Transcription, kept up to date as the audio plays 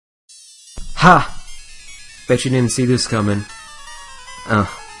Ha! Bet you didn't see this coming.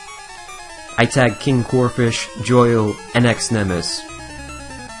 I tagged King Corfish, Joyo, and X-Nemesis.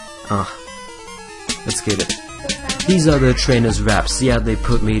 Let's get it. These are the trainers' raps, see how they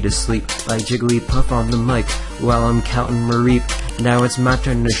put me to sleep. Like Jigglypuff on the mic, while I'm counting Mareep. Now it's my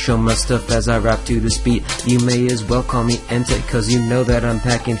turn to show my stuff as I rap to this beat. You may as well call me Ente, cause you know that I'm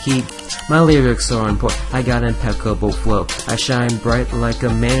packing heat. My lyrics are on point, I got impeccable flow. I shine bright like a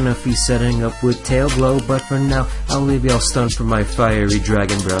manaphy setting up with tail glow. But for now, I'll leave y'all stunned for my fiery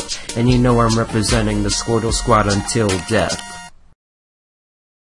dragon breath. And you know I'm representing the Squirtle Squad until death.